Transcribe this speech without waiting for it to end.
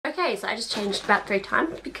Okay, so I just changed about 3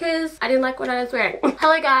 times because I didn't like what I was wearing.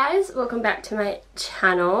 Hello guys, welcome back to my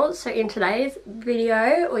channel. So in today's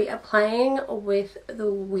video, we are playing with the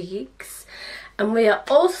wigs. And we are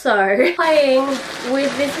also playing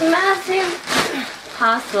with this massive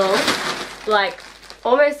parcel, like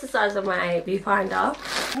almost the size of my viewfinder.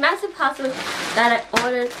 Massive parcel that I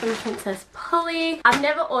ordered from Princess Polly. I've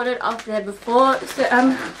never ordered off there before, so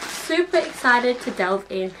I'm super excited to delve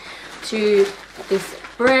in to this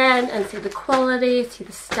brand and see the quality, see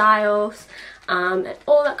the styles, and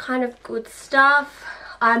all that kind of good stuff.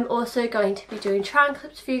 I'm also going to be doing try on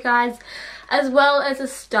clips for you guys, as well as a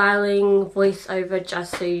styling voiceover,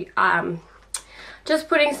 just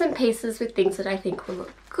putting some pieces with things that I think will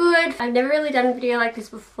look good. I've never really done a video like this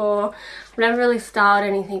before. I've never really styled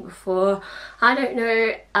anything before. I don't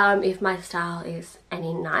know if my style is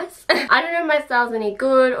any nice. I don't know if my style's any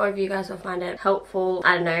good or if you guys will find it helpful.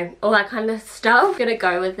 I don't know, all that kind of stuff. I'm gonna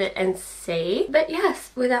go with it and see. But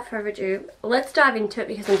yes, without further ado, let's dive into it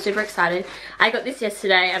because I'm super excited. I got this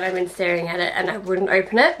yesterday and I've been staring at it and I wouldn't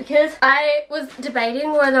open it because I was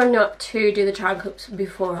debating whether or not to do the try on clips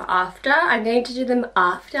before or after. I'm going to do them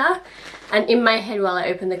after, and in my head while I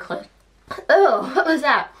open the clip, oh, what was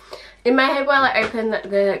that? In my head while I open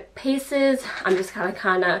the pieces, I'm just gonna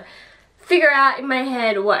kind of figure out in my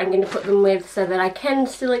head what I'm going to put them with so that I can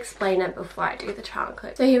still explain it before I do the try on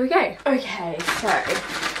clip. So here we go. Okay, so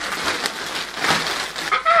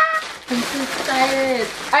I'm so excited.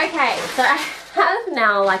 Okay, so I have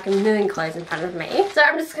now like a million clothes in front of me, so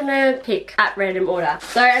I'm just gonna pick at random order.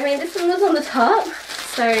 So I mean, this one was on the top,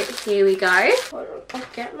 so here we go. Hold on, I'll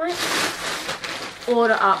get my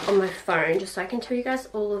order up on my phone just so I can tell you guys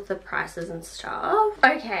all of the prices and stuff.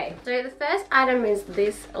 Okay, so the first item is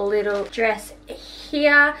this little dress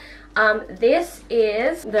here. This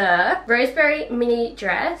is the Roseberry mini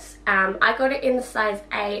dress. I got it in the size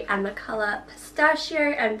 8 and the color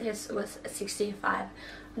pistachio, and this was $65.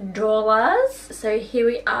 So here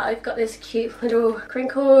we are. I've got this cute little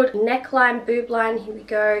crinkled neckline, boob line. Here we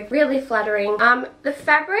go. Really flattering. The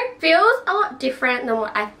fabric feels a lot different than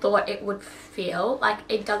what I thought it would feel. Like,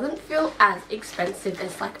 it doesn't feel as expensive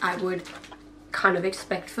as like I would kind of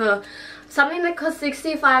expect for something that costs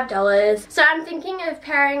 $65. So I'm thinking of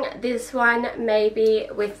pairing this one maybe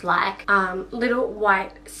with like little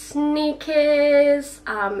white sneakers,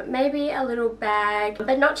 maybe a little bag,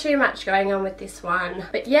 but not too much going on with this one.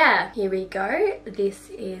 But yeah, here we go. This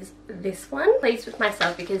is this one. Pleased with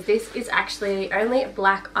myself because this is actually the only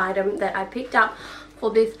black item that I picked up for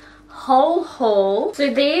this whole haul.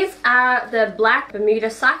 So these are the black Bermuda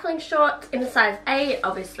cycling shorts in the size 8,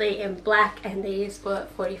 obviously in black, and these were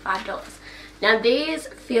 $45. Now these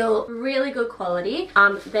feel really good quality.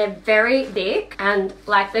 They're very thick and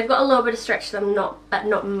like they've got a little bit of stretch to them, but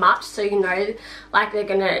not much, so you know like they're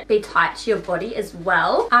gonna be tight to your body as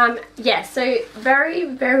well. Yeah, so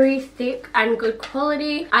very thick and good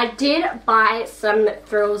quality. I did buy some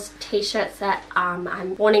Thrills t-shirts that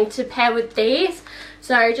I'm wanting to pair with these.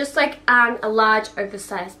 So just like a large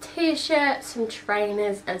oversized t-shirt, some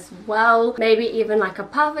trainers as well, maybe even like a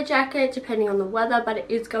puffer jacket depending on the weather, but it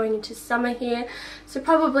is going into summer here, so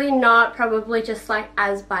probably not, probably just like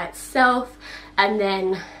as by itself, and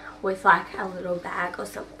then with like a little bag or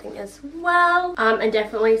something as well, and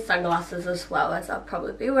definitely sunglasses as well, as I'll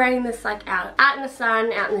probably be wearing this like out in the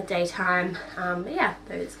sun, out in the daytime. But yeah,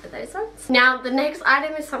 those are those ones. Now the next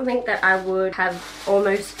item is something that I would have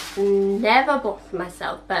almost never bought for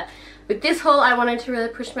myself, but with this haul I wanted to really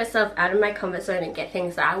push myself out of my comfort zone and get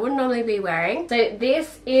things that I wouldn't normally be wearing. So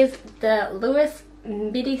this is the Lewis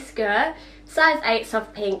midi skirt, size 8,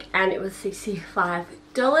 soft pink, and it was $65.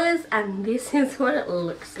 And this is what it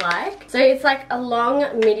looks like. So it's like a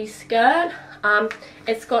long midi skirt.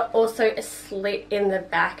 It's got also a slit in the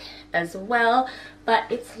back as well, but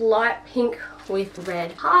it's light pink with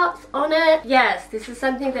red hearts on it. Yes, this is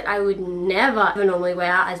something that I would never normally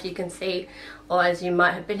wear, as you can see, or as you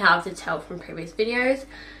might have been able to tell from previous videos.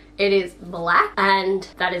 It is black and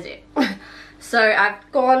that is it. So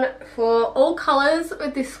I've gone for all colors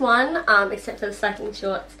with this one, except for the cycling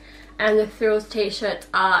shorts. And the Thrills t-shirts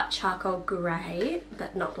are charcoal grey,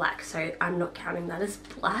 but not black, so I'm not counting that as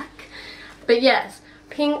black. But yes,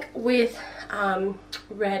 pink with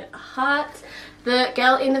red hearts. The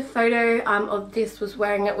girl in the photo of this was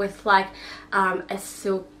wearing it with like a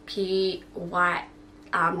silky white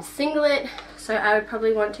singlet, so I would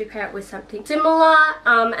probably want to pair it with something similar,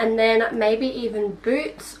 and then maybe even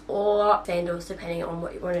boots or sandals depending on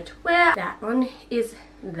what you wanted to wear. That one is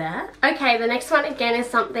that. Okay, the next one again is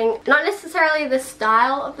something, not necessarily the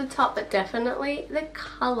style of the top, but definitely the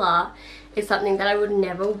colour is something that I would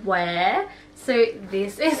never wear. So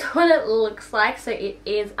this is what it looks like. So it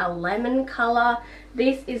is a lemon color.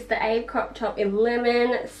 This is the A crop top in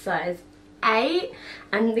lemon, size 8,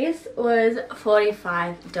 and this was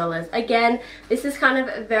 $45. Again, this is kind of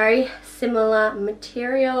a very similar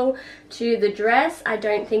material to the dress. I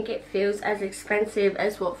don't think it feels as expensive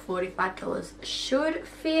as what $45 should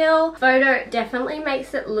feel. Photo definitely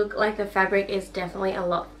makes it look like the fabric is definitely a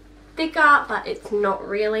lot thicker, but it's not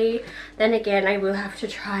really. Then again, I will have to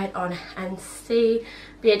try it on and see.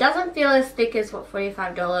 But yeah, it doesn't feel as thick as what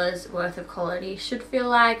 $45 worth of quality should feel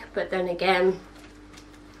like, but then again,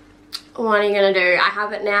 what are you gonna do? I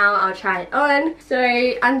have it now, I'll try it on. So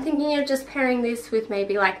I'm thinking of just pairing this with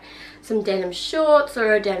maybe like some denim shorts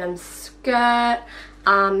or a denim skirt,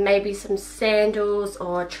 maybe some sandals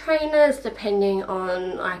or trainers depending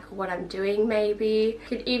on like what I'm doing. Maybe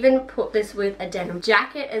could even put this with a denim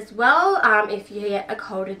jacket as well, if you get a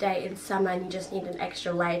colder day in summer and you just need an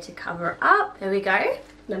extra layer to cover it up. There we go.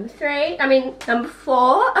 Number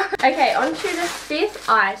 4. Okay, on to the 5th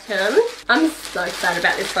item. I'm so excited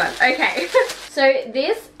about this one. Okay, so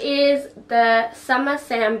this is the summer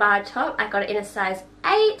sandbar top. I got it in a size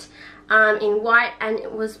 8 in white, and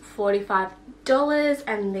it was $45,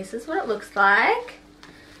 and this is what it looks like.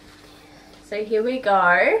 So here we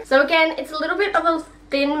go. So again, it's a little bit of a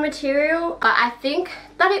thin material, but I think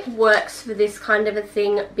that it works for this kind of a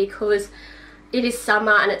thing because it is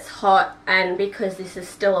summer and it's hot, and because this is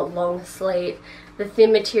still a long sleeve, the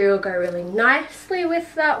thin material go really nicely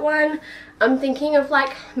with that one. I'm thinking of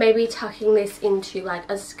like maybe tucking this into like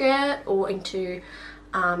a skirt or into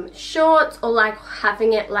shorts, or like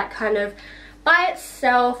having it like kind of by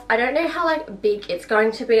itself. I don't know how like big it's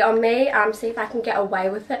going to be on me. See if I can get away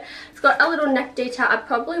with it. It's got a little neck detail. I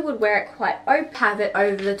probably would wear it quite open, have it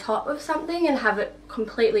over the top of something and have it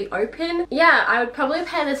completely open. Yeah, I would probably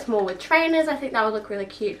pair this more with trainers. I think that would look really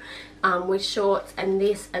cute with shorts and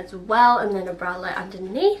this as well, and then a bralette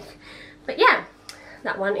underneath. But yeah,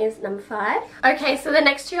 that one is number 5. Okay, so the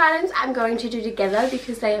next 2 items I'm going to do together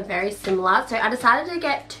because they are very similar. So I decided to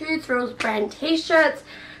get 2 Thrills brand t-shirts.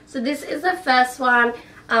 So this is the first one.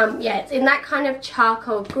 Yeah, it's in that kind of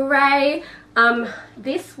charcoal grey.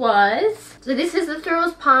 This is the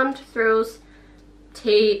Thrills Palm Thrills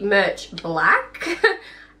tee merch black.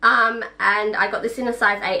 And I got this in a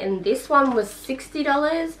size 8, and this one was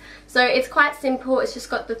 $60. So it's quite simple. It's just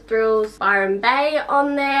got the Thrills Byron Bay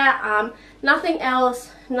on there. Nothing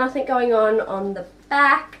else, nothing going on the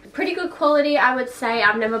back. Pretty good quality, I would say.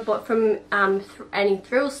 I've never bought from any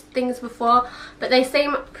Thrills things before, but they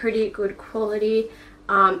seem pretty good quality.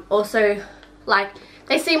 Also, like,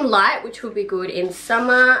 they seem light, which will be good in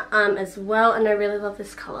summer as well, and I really love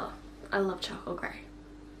this colour. I love charcoal grey.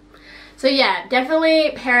 So yeah,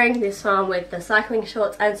 definitely pairing this one with the cycling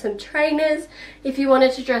shorts and some trainers. If you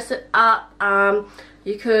wanted to dress it up,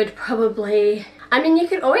 you could probably, I mean, you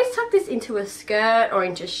could always tuck this into a skirt or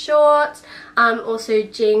into shorts, also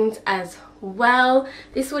jeans as well.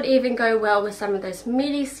 This would even go well with some of those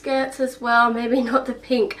midi skirts as well. Maybe not the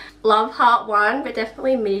pink love heart one, but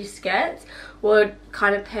definitely midi skirts would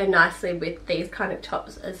kind of pair nicely with these kind of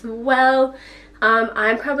tops as well.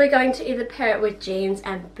 I'm probably going to either pair it with jeans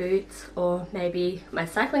and boots, or maybe my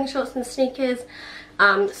cycling shorts and sneakers.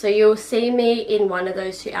 So you'll see me in one of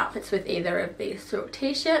those 2 outfits with either of these sort of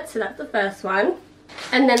t-shirts. So that's the first one.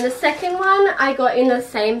 And then the second one I got in the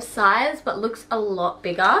same size but looks a lot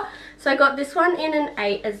bigger. So I got this one in an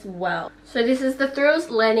 8 as well. So this is the Thrills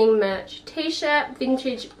Learning merch t-shirt,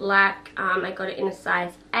 vintage black. I got it in a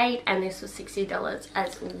size 8, and this was $60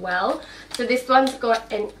 as well. So this one's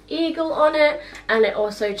got an eagle on it, and it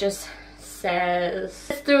also just says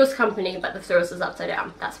it's Thrills Company, but the Thrills is upside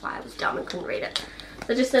down. That's why I was dumb and couldn't read it.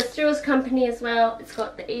 So it just says Thrills Company as well. It's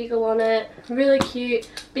got the eagle on it. Really cute.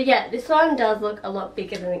 But yeah, this one does look a lot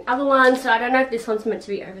bigger than the other one. So I don't know if this one's meant to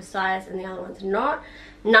be oversized and the other one's not.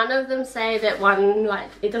 None of them say that one, like,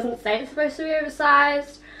 it doesn't say it's supposed to be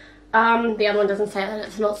oversized. The other one doesn't say that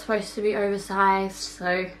it's not supposed to be oversized.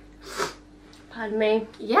 So, pardon me.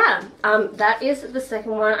 Yeah, that is the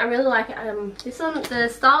second one. I really like it. This one, the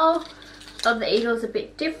style of the eagle is a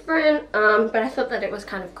bit different, but I thought that it was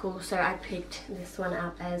kind of cool, so I picked this one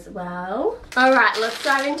up as well. Alright, let's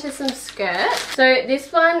dive into some skirts. So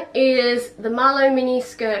this one is the Marlowe mini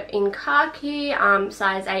skirt in khaki,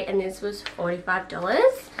 size 8, and this was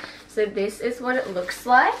 $45. So this is what it looks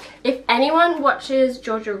like. If anyone watches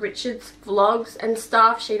Georgia Richards vlogs and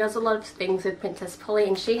stuff, she does a lot of things with Princess Polly,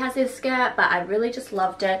 and she has this skirt, but I really just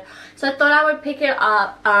loved it. So I thought I would pick it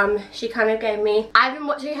up. She kind of gave me, I've been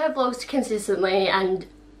watching her vlogs consistently, and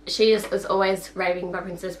she is always raving about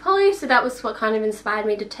Princess Polly, so that was what kind of inspired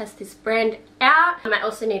me to test this brand out. I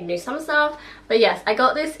also need new summer stuff, but yes, I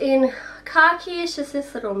got this in khaki. It's just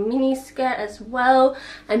this little mini skirt as well.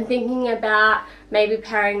 I'm thinking about maybe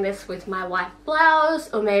pairing this with my white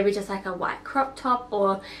blouse, or maybe just like a white crop top,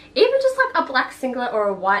 or even just like a black singlet or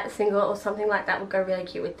a white singlet or something like that would go really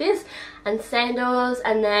cute with this, and sandals,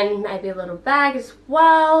 and then maybe a little bag as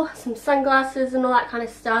well, some sunglasses and all that kind of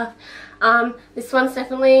stuff. This one's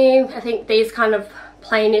definitely, I think these kind of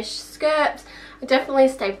plainish skirts are definitely a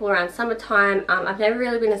staple around summertime. I've never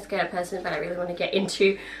really been a skirt person, but I really want to get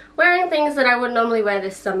into wearing things that I would normally wear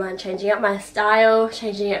this summer and changing up my style,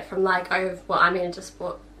 changing it from like, I mean, I just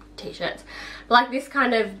bought t-shirts, but like this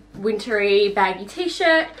kind of wintry baggy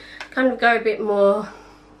t-shirt, kind of go a bit more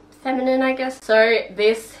feminine, I guess. So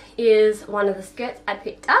this is one of the skirts I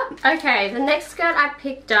picked up. Okay, the next skirt I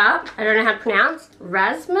picked up, I don't know how to pronounce,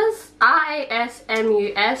 Rasmus,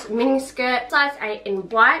 R-A-S-M-U-S, mini skirt, size 8 in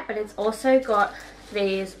white, but it's also got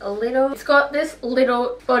these little, it's got this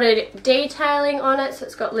little spotted detailing on it, so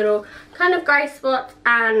it's got little kind of grey spots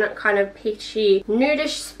and kind of peachy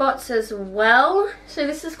nudish spots as well. So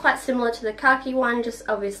this is quite similar to the khaki one, just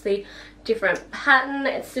obviously different pattern.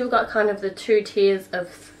 It's still got kind of the 2 tiers of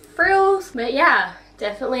frills, but yeah,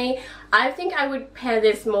 definitely I think I would pair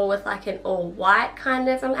this more with like an all white kind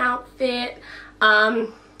of an outfit,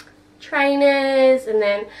 trainers, and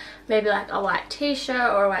then maybe like a white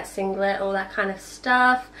t-shirt or a white singlet, all that kind of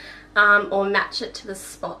stuff, or match it to the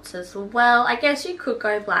spots as well. I guess you could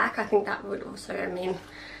go black. I think that would also, I mean,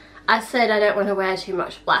 I said I don't want to wear too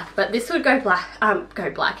much black, but this would go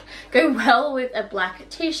go well with a black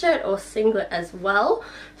t-shirt or singlet as well.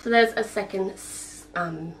 So there's a second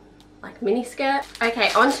like mini skirt.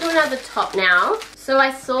 Okay, on to another top now. So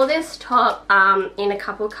I saw this top in a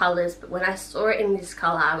couple colors, but when I saw it in this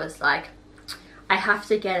color, I was like, I have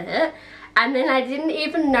to get it. And then I didn't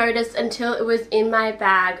even notice until it was in my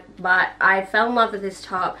bag, but I fell in love with this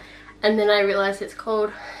top, and then I realized it's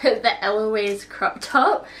called the Eloise crop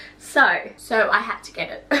top. So I had to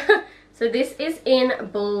get it. So this is in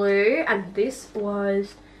blue, and this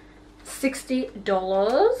was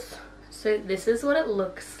 $60. So this is what it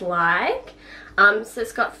looks like. So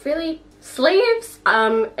it's got frilly sleeves.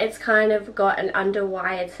 It's kind of got an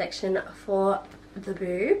underwired section for the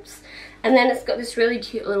boobs, and then it's got this really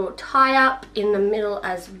cute little tie-up in the middle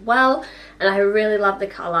as well, and I really love the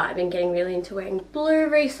colour. I've been getting really into wearing blue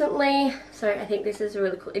recently, so I think this is a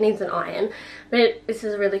really cool, it needs an iron, but this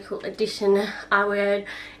is a really cool addition. I would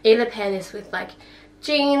either pair this with like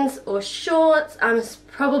jeans or shorts,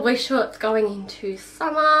 probably shorts going into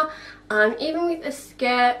summer. Even with a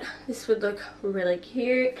skirt, this would look really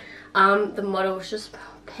cute. The model was just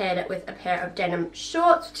paired it with a pair of denim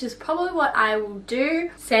shorts, which is probably what I will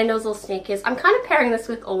do. Sandals or sneakers. I'm kind of pairing this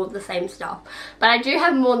with all of the same stuff, but I do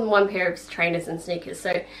have more than one pair of trainers and sneakers,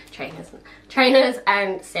 so trainers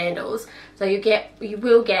and sandals. So you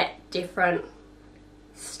will get different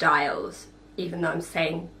styles, even though I'm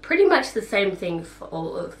saying pretty much the same thing for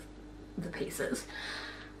all of the pieces.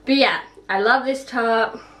 But yeah, I love this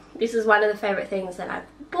top. This is one of the favorite things that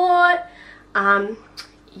I've bought.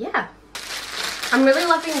 Yeah. I'm really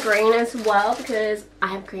loving green as well because I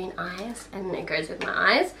have green eyes and it goes with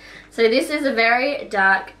my eyes. So this is a very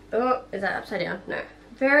dark, oh, is that upside down? No.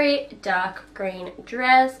 Very dark green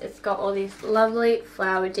dress. It's got all these lovely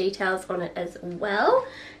flower details on it as well.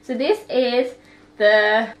 So this is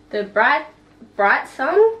the Bright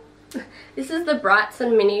Sun. This is the Bright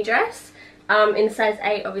Sun mini dress. In size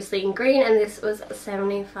 8, obviously in green, and this was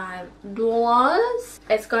 $75.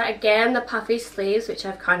 It's got, again, the puffy sleeves, which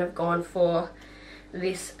I've kind of gone for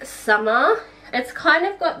this summer. It's kind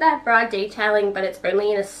of got that bra detailing, but it's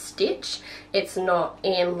only in a stitch. It's not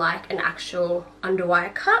in like an actual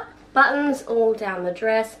underwire cut. Buttons all down the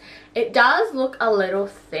dress. It does look a little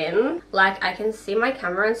thin. Like, I can see my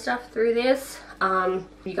camera and stuff through this.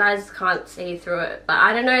 You guys can't see through it, but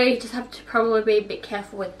I don't know, you just have to probably be a bit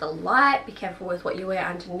careful with the light, be careful with what you wear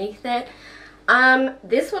underneath it.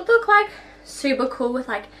 This would look like super cool with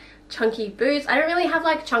like chunky boots. I don't really have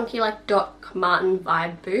like chunky like Doc Marten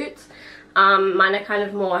vibe boots. Mine are kind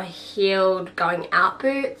of more heeled going out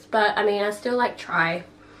boots, but I mean I still like try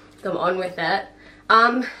them on with it.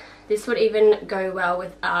 This would even go well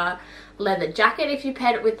with a leather jacket if you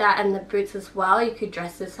paired it with that, and the boots as well. You could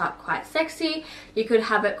dress this up quite sexy. You could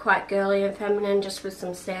have it quite girly and feminine just with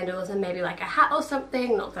some sandals and maybe like a hat or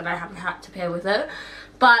something. Not that I have a hat to pair with it,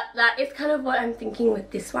 but that is kind of what I'm thinking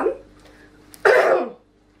with this one.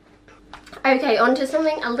 Okay, on to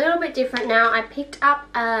something a little bit different now. I picked up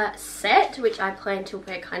a set which I plan to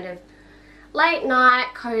wear kind of late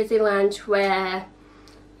night, cozy loungewear,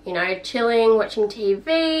 you know, chilling, watching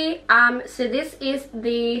TV. So this is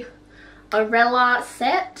the Orella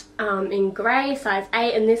set in grey, size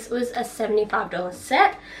 8, and this was a $75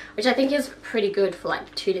 set, which I think is pretty good for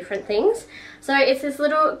like 2 different things. So it's this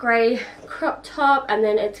little grey crop top, and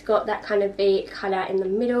then it's got that kind of V cut out in the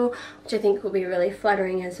middle, which I think will be really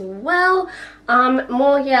flattering as well.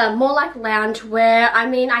 More like lounge wear. I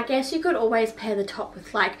mean, I guess you could always pair the top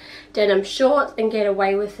with like denim shorts and get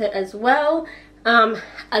away with it as well.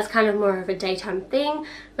 As kind of more of a daytime thing,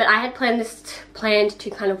 but I had planned to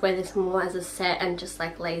kind of wear this more as a set and just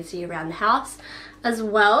like lazy around the house as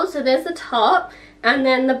well. So there's the top, and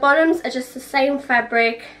then the bottoms are just the same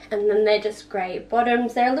fabric, and then they're just grey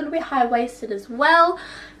bottoms. They're a little bit high-waisted as well,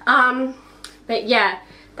 but yeah,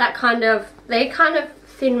 they're kind of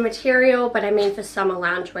thin material, but I mean for summer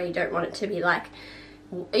loungewear you don't want it to be like,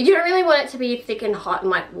 you don't really want it to be thick and hot and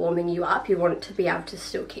like warming you up. You want it to be able to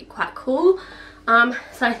still keep quite cool.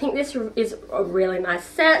 So I think this is a really nice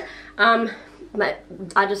set. But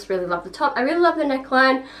I just really love the top. I really love the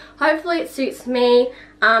neckline. Hopefully it suits me.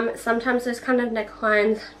 Sometimes those kind of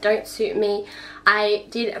necklines don't suit me. I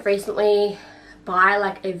did recently buy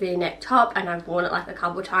like a V-neck top, and I've worn it like a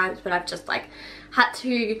couple times, but I've just like had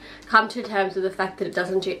to come to terms with the fact that it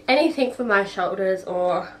doesn't do anything for my shoulders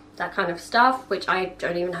or that kind of stuff, which I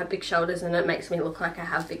don't even have big shoulders, and it makes me look like I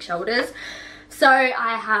have big shoulders. So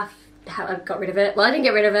I've got rid of it. Well, I didn't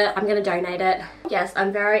get rid of it. I'm going to donate it. Yes,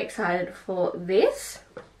 I'm very excited for this.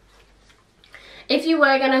 If you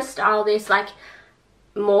were going to style this like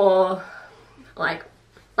more like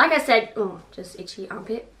I said, oh, just itchy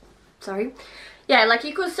armpit, sorry. Yeah, like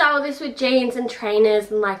you could style this with jeans and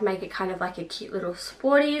trainers and like make it kind of like a cute little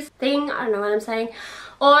sporties thing. I don't know what I'm saying.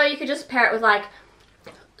 Or you could just pair it with like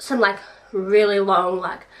some like really long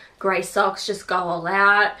like grey socks, just go all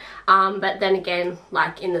out. But then again,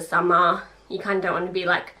 like in the summer you kind of don't want to be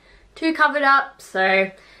like too covered up,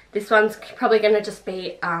 so this one's probably going to just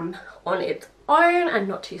be on its own and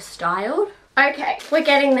not too styled. Okay, we're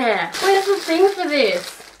getting there. Where's the thing for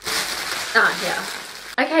this? Yeah.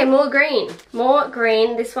 Okay, more green.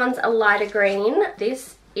 This one's a lighter green.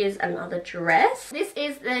 This is another dress. This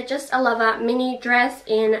is the Just a Lover mini dress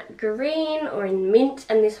in green or in mint,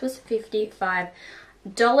 and this was $55.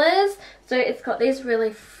 So it's got these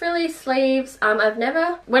really frilly sleeves.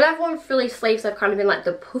 When I've worn frilly sleeves, I've kind of been like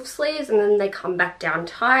the puff sleeves, and then they come back down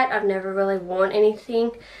tight. I've never really worn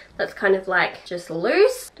anything that's kind of like just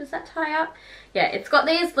loose. Does that tie up? Yeah, it's got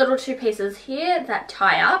these little 2 pieces here that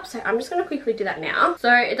tie up, so I'm just going to quickly do that now.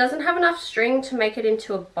 So it doesn't have enough string to make it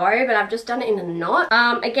into a bow, but I've just done it in a knot.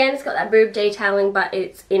 Again, it's got that boob detailing, but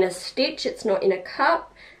it's in a stitch, it's not in a cup.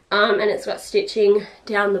 And it's got stitching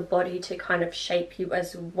down the body to kind of shape you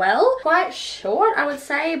as well. Quite short, I would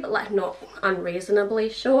say, but like not unreasonably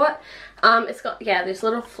short. It's got, yeah, this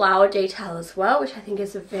little flower detail as well, which I think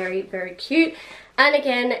is very, very cute. And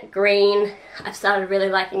again, green. I've started really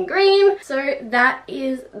liking green. So that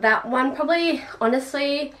is that one. Probably,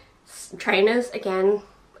 honestly, trainers, again,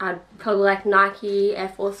 I'd probably like Nike Air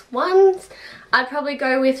Force Ones. I'd probably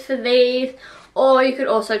go with for these. Or you could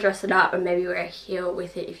also dress it up and maybe wear a heel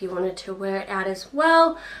with it if you wanted to wear it out as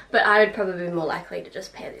well. But I would probably be more likely to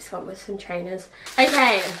just pair this one with some trainers.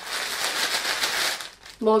 Okay,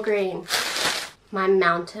 more green. My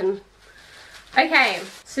mountain. Okay,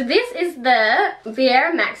 so this is the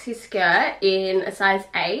Viera maxi skirt in a size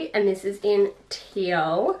 8, and this is in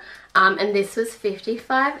teal. And this was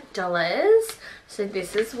 $55. So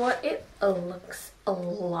this is what it looks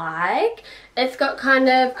like. It's got kind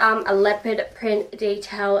of a leopard print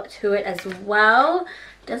detail to it as well.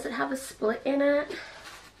 Does it have a split in it?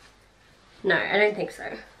 No, I don't think so.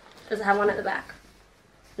 Does it have one at the back?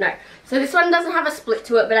 No. So this one doesn't have a split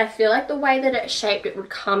to it, but I feel like the way that it's shaped, it would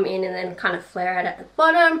come in and then kind of flare out at the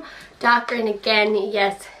bottom. Dark green again,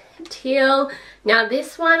 yes, teal. Now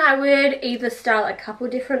this one I would either style a couple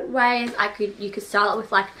different ways. You could style it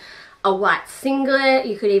with like a white singlet.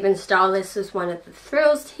 You could even style this as one of the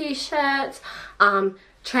Thrills t-shirts.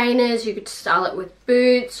 Trainers, you could style it with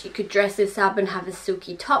boots. You could dress this up and have a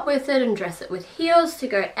silky top with it and dress it with heels to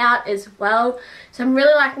go out as well. So I'm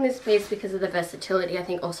really liking this piece because of the versatility. I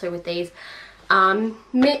think also with these, they're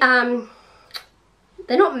not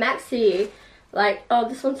maxi, like, oh,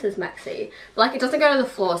 this one says maxi, but like it doesn't go to the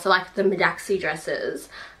floor, so like the Midaxi dresses,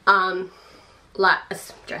 like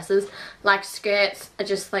dresses, like skirts are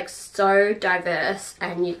just like so diverse,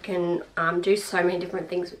 and you can do so many different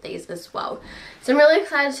things with these as well. So I'm really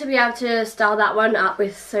excited to be able to style that one up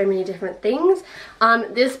with so many different things.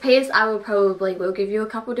 This piece I will give you a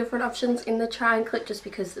couple different options in the try and clip, just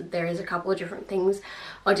because there is a couple of different things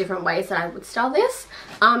or different ways that I would style this.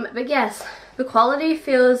 But yes, the quality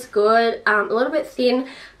feels good, a little bit thin,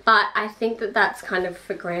 but I think that that's kind of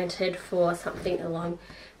for granted for something along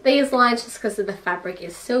these lines, just because of the fabric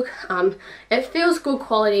is silk. It feels good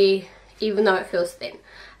quality even though it feels thin.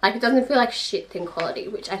 Like, it doesn't feel like shit thin quality,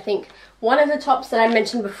 which I think one of the tops that I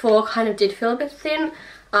mentioned before kind of did feel a bit thin,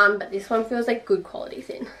 but this one feels like good quality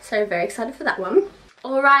thin. So very excited for that one.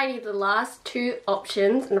 Alrighty, the last two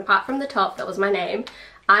options, and apart from the top that was my name,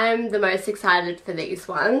 I'm the most excited for these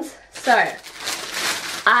ones. So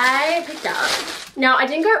I picked up, now I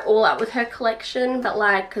didn't go all out with her collection, but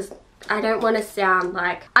like, because I don't want to sound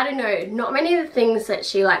like, I don't know, not many of the things that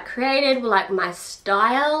she like created were like my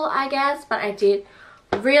style, I guess, but I did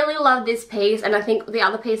really love this piece, and I think the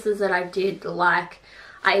other pieces that I did like,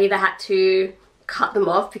 I either had to cut them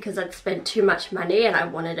off because I'd spent too much money and I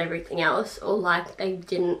wanted everything else, or like they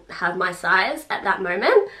didn't have my size at that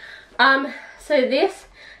moment. So this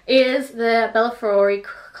is the Bella Fiore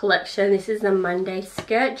collection. This is the Monday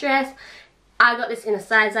skirt dress. I got this in a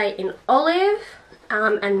size 8 in olive.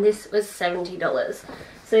 And this was $70.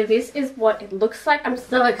 So this is what it looks like. I'm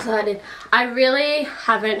so excited. I really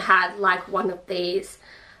haven't had like one of these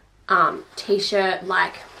t-shirt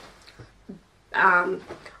like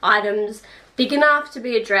items big enough to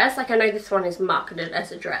be a dress. Like, I know this one is marketed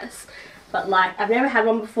as a dress, but like I've never had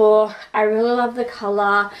one before. I really love the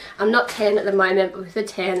color. I'm not tan at the moment, but with the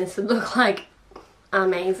tan this would look like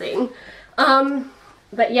amazing.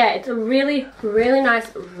 But yeah, it's a really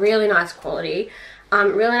nice quality.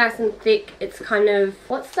 Really nice and thick. It's kind of,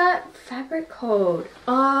 what's that fabric called?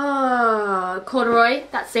 Oh, corduroy,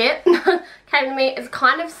 that's it. Came to me. It's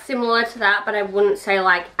kind of similar to that, but I wouldn't say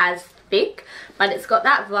like as thick, but it's got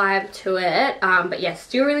that vibe to it. But yeah,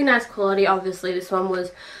 still really nice quality. Obviously this one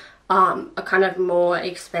was a kind of more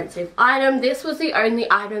expensive item. This was the only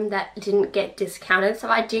item that didn't get discounted, so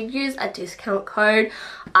I did use a discount code.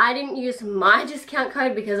 I didn't use my discount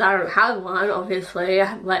code because I don't have one, obviously. I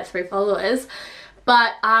have like 3 followers.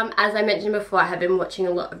 But as I mentioned before, I have been watching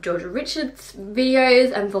a lot of Georgia Richards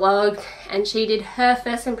videos and vlogs, and she did her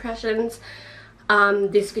first impressions.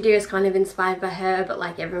 This video is kind of inspired by her, but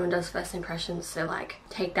like everyone does first impressions, so like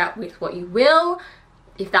take that with what you will,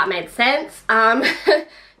 if that made sense.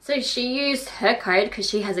 So she used her code because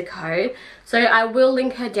she has a code. So I will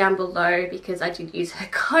link her down below because I did use her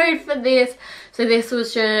code for this. So this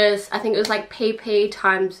was just, I think it was like PP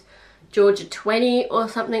times Georgia 20 or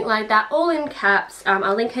something like that, all in caps.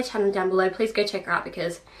 I'll link her channel down below. Please go check her out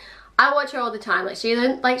because I watch her all the time.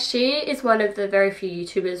 Like she is one of the very few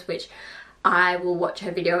YouTubers which I will watch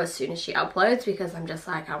her video as soon as she uploads, because I'm just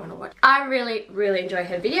like, I want to watch. I really enjoy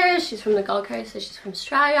her videos. She's from the Gold Coast, so she's from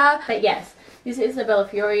Australia. But yes, this is the Bella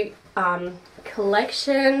Fiore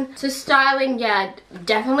collection. So styling, yeah,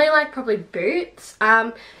 definitely like probably boots.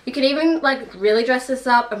 You could even like really dress this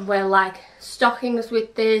up and wear like stockings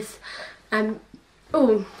with this, and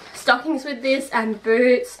stockings with this and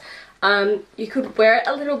boots. You could wear it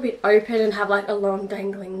a little bit open and have like a long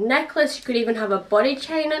dangling necklace. You could even have a body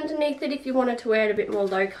chain underneath it if you wanted to wear it a bit more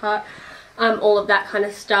low cut, all of that kind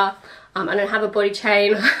of stuff. I don't have a body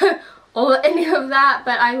chain or any of that,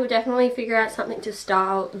 but I will definitely figure out something to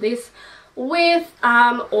style this with,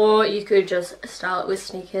 or you could just style it with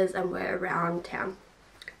sneakers and wear it around town.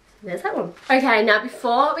 There's that one. Okay, now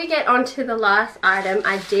before we get on to the last item,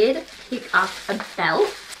 I did pick up a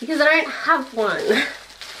belt because I don't have one.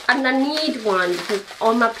 And I need one because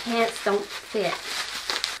all my pants don't fit.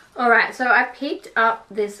 Alright, so I picked up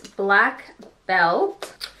this black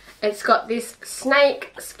belt. It's got this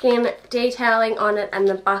snake skin detailing on it, and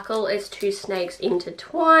the buckle is 2 snakes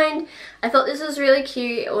intertwined. I thought this was really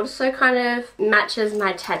cute. It also kind of matches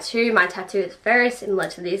my tattoo. My tattoo is very similar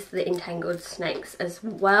to this, the entangled snakes as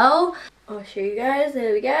well. I'll show you guys,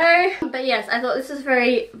 there we go. But yes, I thought this was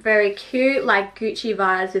very cute, like Gucci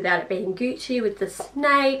vibes without it being Gucci, with the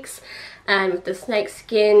snakes and with the snake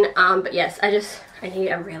skin. But yes, I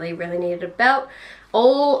really needed a belt.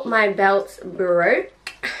 All my belts broke.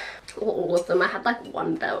 All of them. I had like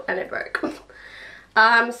one belt and it broke.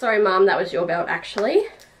 Sorry mom, that was your belt actually.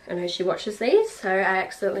 I know she watches these, so I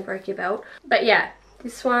accidentally broke your belt. But yeah,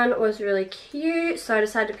 this one was really cute, so I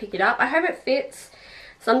decided to pick it up. I hope it fits.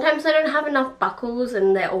 Sometimes I don't have enough buckles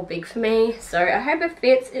and they're all big for me, so I hope it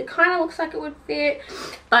fits. It kind of looks like it would fit,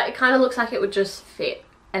 but it kind of looks like it would just fit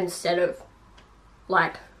instead of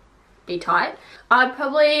like be tight. I'd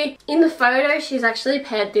probably, in the photo, she's actually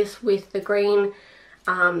paired this with the green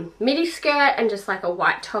midi skirt and just like a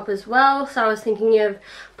white top as well. So I was thinking of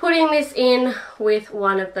putting this in with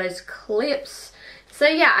one of those clips. So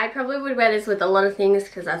yeah, I probably would wear this with a lot of things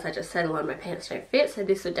because, as I just said, a lot of my pants don't fit. So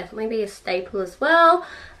this would definitely be a staple as well.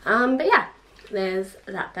 But yeah, there's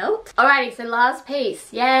that belt. Alrighty, so last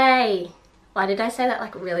piece. Yay! Why did I say that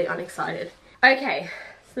like really unexcited? Okay,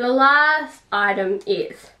 so the last item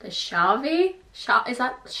is the Charvi. Is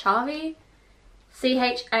that Charvi?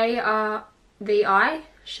 C-H-A-R-V-I?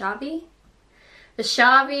 Charvi? The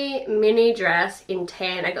Charvi mini dress in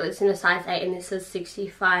tan. I got this in a size 8 and this is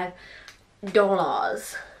 $65.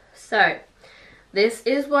 So this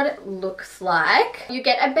is what it looks like. You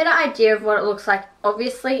get a better idea of what it looks like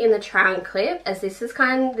obviously in the try on clip, as this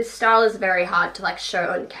style is very hard to like show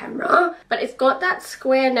on camera, but it's got that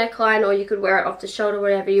square neckline, or you could wear it off the shoulder,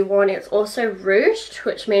 whatever you want. It's also ruched,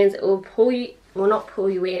 which means it will pull you, well, not pull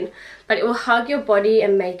you in, but it will hug your body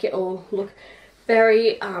and make it all look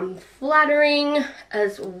very flattering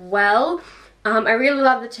as well. I really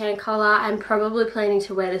love the tan colour. I'm probably planning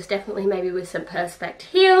to wear this definitely maybe with some perspex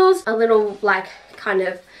heels, a little like kind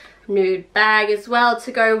of nude bag as well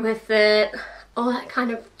to go with it, all that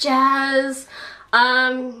kind of jazz.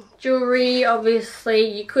 Jewelry,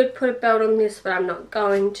 obviously you could put a belt on this, but I'm not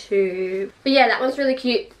going to. But yeah, that one's really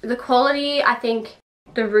cute. The quality, I think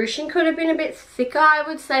the ruching could have been a bit thicker, I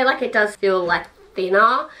would say. Like, it does feel like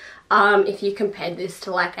thinner. If you compared this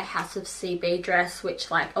to like a House of CB dress, which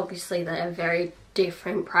like obviously they are very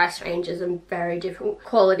different price ranges and very different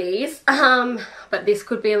qualities, but this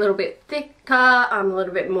could be a little bit thicker, a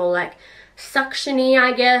little bit more like suctiony,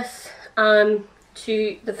 I guess,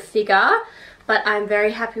 to the figure, but I'm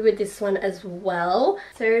very happy with this one as well.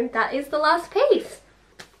 So that is the last piece.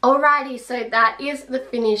 Alrighty, so that is the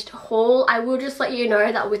finished haul. I will just let you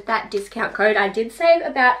know that with that discount code, I did save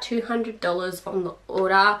about $200 on the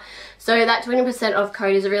order. So that 20% off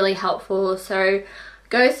code is really helpful. So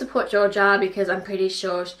go support Georgia, because I'm pretty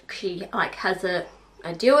sure she like has a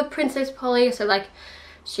deal with Princess Polly. So like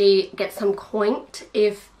she gets some coin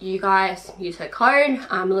if you guys use her code,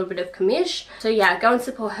 a little bit of commish. So yeah, go and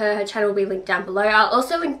support her. Her channel will be linked down below. I'll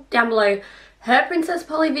also link down below her Princess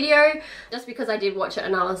Polly video, just because I did watch it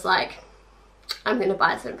and I was like, I'm gonna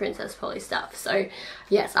buy some Princess Polly stuff. So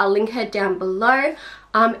yes, I'll link her down below.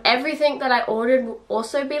 Everything that I ordered will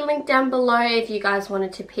also be linked down below if you guys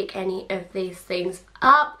wanted to pick any of these things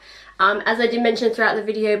up. As I did mention throughout the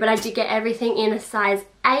video, but I did get everything in a size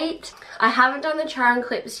 8. I haven't done the try on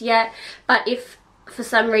clips yet, but if for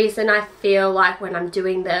some reason I feel like when I'm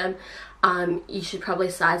doing them, you should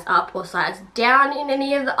probably size up or size down in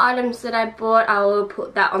any of the items that I bought. I will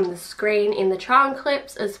put that on the screen in the try on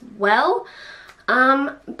clips as well.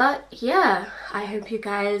 But yeah, I hope you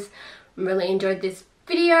guys really enjoyed this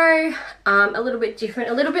video. A little bit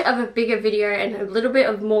different, a little bit of a bigger video and a little bit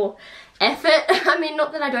of more effort. I mean,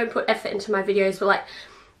 not that I don't put effort into my videos, but like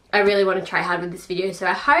I really want to try hard with this video. So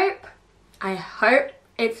I hope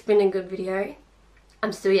it's been a good video.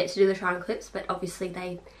 I'm still yet to do the try on clips, but obviously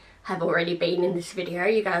they have already been in this video.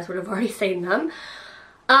 You guys would have already seen them.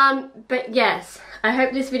 But yes, I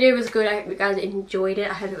hope this video was good. I hope you guys enjoyed it.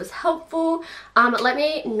 I hope it was helpful. Let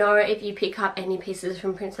me know if you pick up any pieces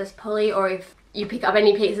from Princess Polly, or if you pick up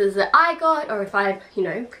any pieces that I got, or if I, you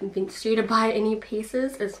know, convinced you to buy any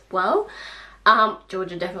pieces as well.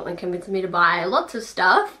 Georgia definitely convinced me to buy lots of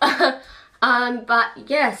stuff. But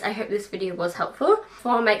yes, I hope this video was helpful.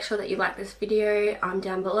 Make sure that you like this video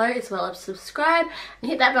down below, as well as subscribe and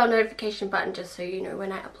hit that bell notification button just so you know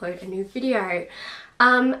when I upload a new video.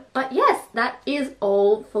 But yes, that is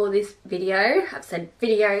all for this video. I've said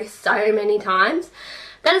video so many times.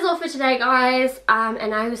 That is all for today, guys,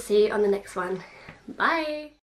 and I will see you on the next one. Bye!